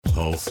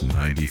Pulse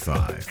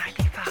 95.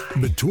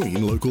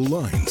 Between local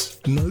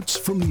lines, notes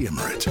from the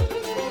Emirate.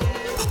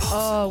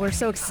 Oh, we're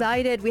so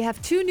excited. We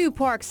have two new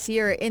parks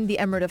here in the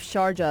Emirate of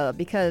Sharjah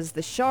because the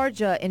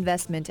Sharjah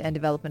Investment and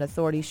Development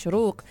Authority,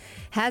 Shurooq,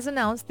 has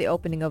announced the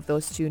opening of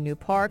those two new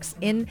parks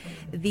in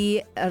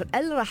the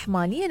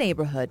Rahmaniyah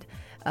neighborhood,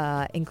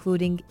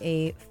 including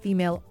a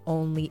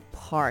female-only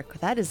park.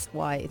 That's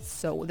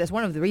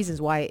one of the reasons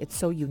why it's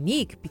so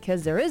unique,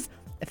 because there is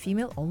a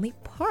female-only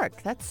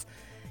park.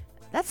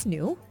 That's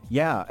new.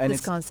 Yeah, and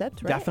this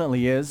concept, right?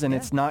 Definitely is, and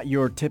it's not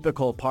your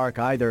typical park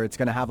either. It's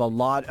going to have a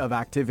lot of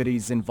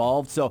activities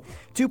involved. So,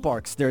 two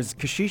parks. There's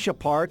Kshisha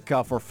Park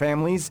for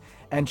families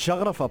and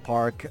Shaghrafa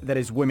Park that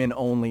is women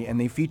only, and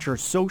they feature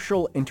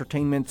social,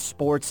 entertainment,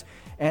 sports,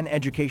 and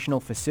educational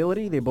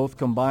facility. They both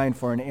combine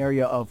for an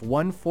area of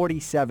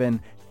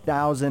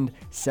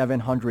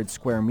 147,700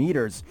 square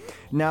meters.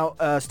 Now,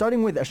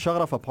 starting with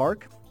Shaghrafa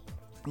Park,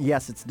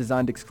 yes, it's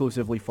designed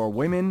exclusively for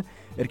women.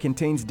 It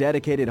contains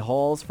dedicated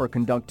halls for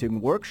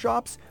conducting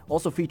workshops,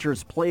 also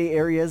features play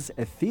areas,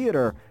 a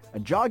theater,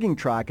 a jogging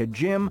track, a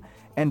gym,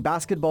 and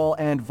basketball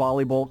and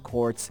volleyball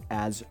courts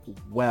as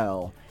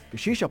well.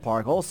 Kshisha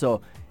Park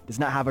also does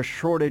not have a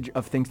shortage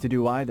of things to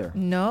do either.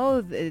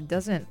 No, it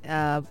doesn't.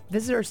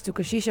 Visitors to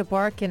Kshisha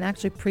Park can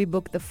actually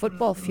pre-book the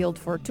football field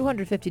for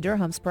 250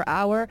 dirhams per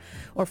hour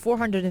or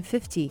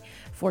 450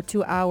 for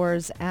 2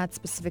 hours at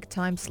specific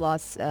time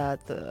slots.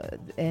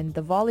 And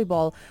the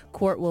volleyball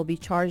court will be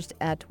charged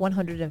at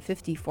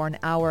 150 for an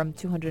hour and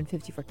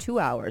 250 for 2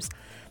 hours.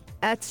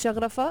 At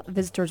Shaghrafa,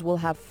 visitors will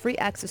have free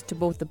access to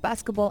both the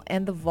basketball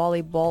and the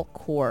volleyball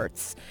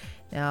courts.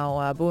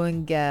 Now,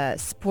 booking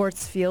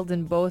sports field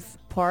in both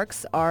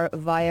parks are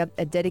via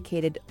a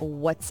dedicated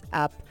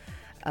WhatsApp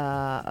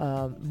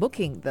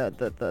booking.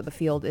 The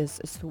field is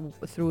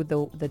through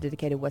the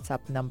dedicated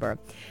WhatsApp number.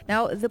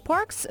 Now, the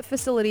park's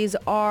facilities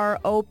are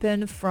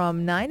open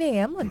from 9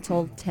 a.m.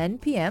 until 10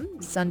 p.m.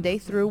 Sunday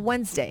through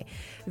Wednesday.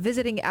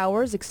 Visiting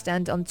hours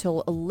extend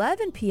until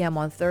 11 p.m.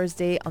 on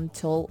Thursday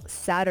until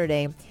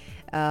Saturday.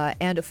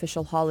 And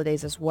official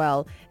holidays as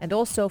well, and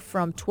also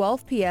from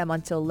 12 p.m.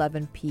 until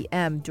 11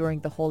 p.m.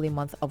 during the holy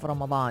month of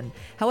Ramadan.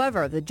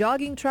 However, the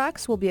jogging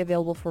tracks will be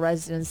available for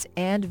residents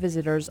and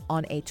visitors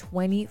on a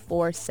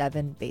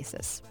 24/7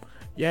 basis.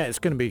 Yeah, it's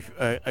going to be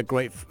a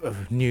great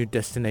new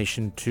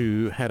destination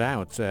to head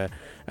out.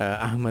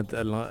 Ahmed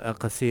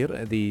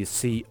Al-Qasir, the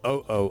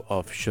COO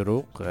of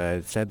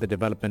Shurooq, said the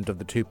development of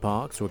the two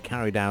parks were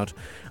carried out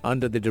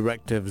under the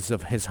directives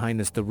of His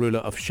Highness the Ruler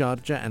of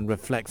Sharjah and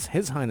reflects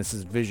His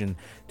Highness's vision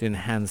to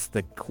enhance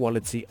the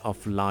quality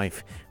of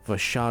life for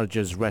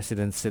Sharjah's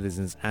residents,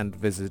 citizens and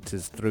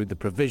visitors through the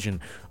provision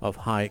of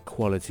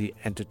high-quality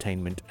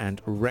entertainment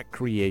and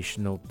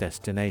recreational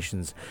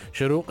destinations.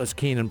 Shurooq is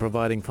keen on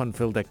providing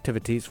fun-filled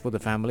activities for the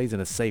families in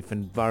a safe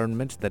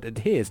environment that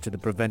adheres to the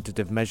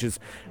preventative measures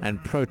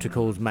and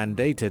protocols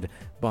mandated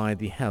by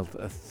the health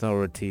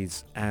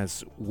authorities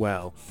as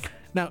well.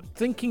 Now,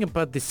 thinking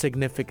about the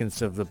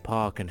significance of the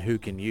park and who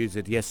can use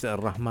it, yes, the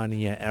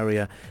Rahmaniyah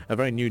area, a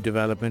very new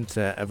development,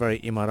 a very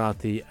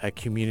Emirati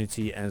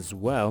community as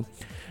well.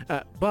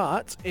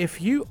 But if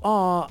you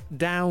are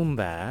down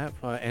there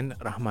in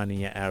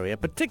Rahmaniyah area,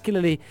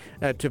 particularly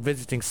to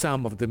visiting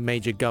some of the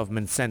major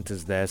government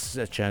centers there,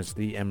 such as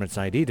the Emirates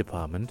ID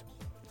department,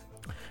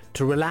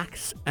 to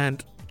relax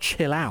and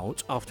chill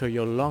out after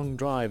your long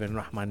drive in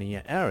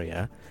Rahmaniyah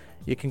area,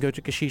 you can go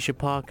to Kshisha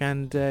Park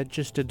and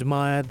just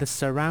admire the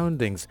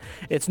surroundings.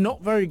 It's not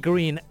very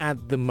green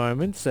at the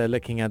moment, so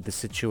looking at the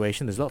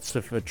situation, there's lots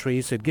of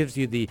trees, so it gives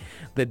you the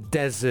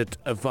desert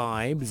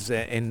vibes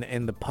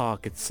in the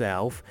park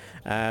itself,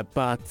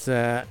 but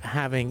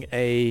having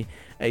a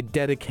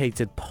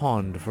dedicated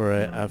pond for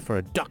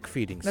a duck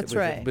feeding. That's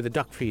right. With a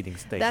duck feeding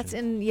station. That's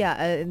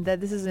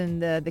this is in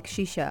the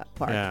Kshisha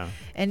Park. Yeah.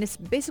 And it's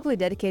basically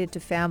dedicated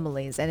to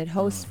families, and it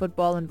hosts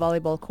football and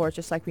volleyball courts,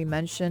 just like we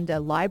mentioned, a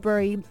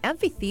library,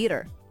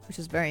 amphitheater, which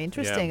is very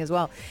interesting as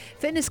well.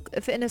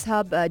 Fitness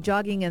hub,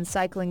 jogging and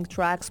cycling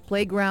tracks,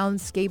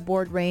 playgrounds,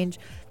 skateboard range,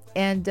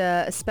 and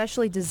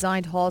especially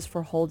designed halls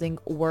for holding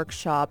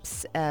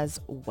workshops as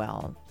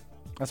well.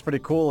 That's pretty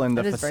cool. And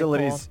the Cool.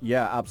 facilities,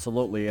 yeah,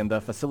 absolutely. And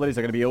the facilities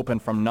are going to be open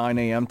from 9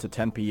 a.m. to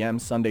 10 p.m.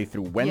 Sunday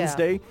through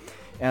Wednesday. Yeah.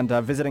 And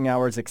visiting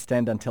hours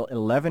extend until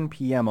 11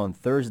 p.m. on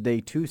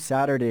Thursday to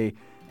Saturday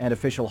and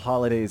official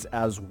holidays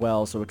as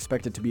well. So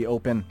expected to be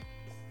open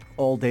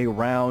all day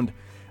round.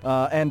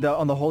 And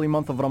on the holy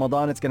month of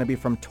Ramadan, it's going to be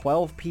from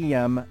 12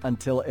 p.m.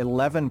 until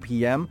 11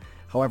 p.m.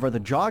 However,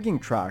 the jogging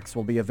tracks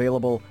will be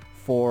available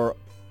for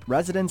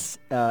residents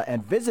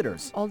and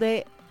visitors. All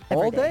day.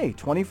 All day,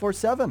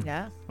 24/7.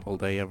 Yeah. All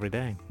day, every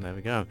day. There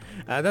we go.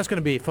 That's going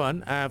to be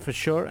fun for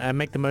sure.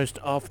 Make the most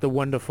of the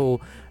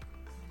wonderful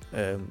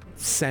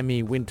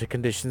semi-winter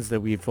conditions that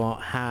we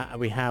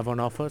have on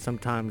offer.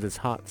 Sometimes it's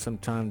hot,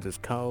 sometimes it's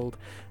cold,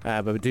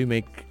 but we do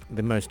make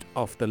the most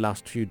of the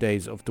last few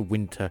days of the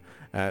winter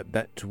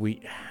that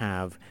we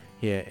have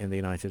here in the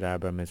United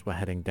Arab Emirates. We're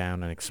heading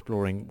down and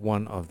exploring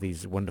one of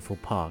these wonderful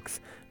parks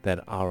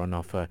that are on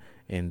offer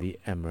in the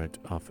Emirate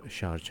of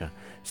Sharjah.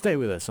 Stay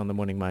with us on the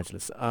Morning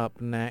Majlis. Up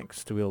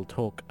next, we'll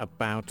talk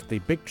about the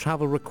big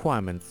travel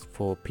requirements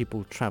for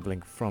people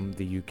travelling from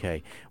the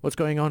UK. What's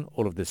going on?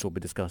 All of this will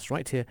be discussed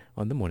right here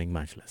on the Morning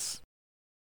Majlis.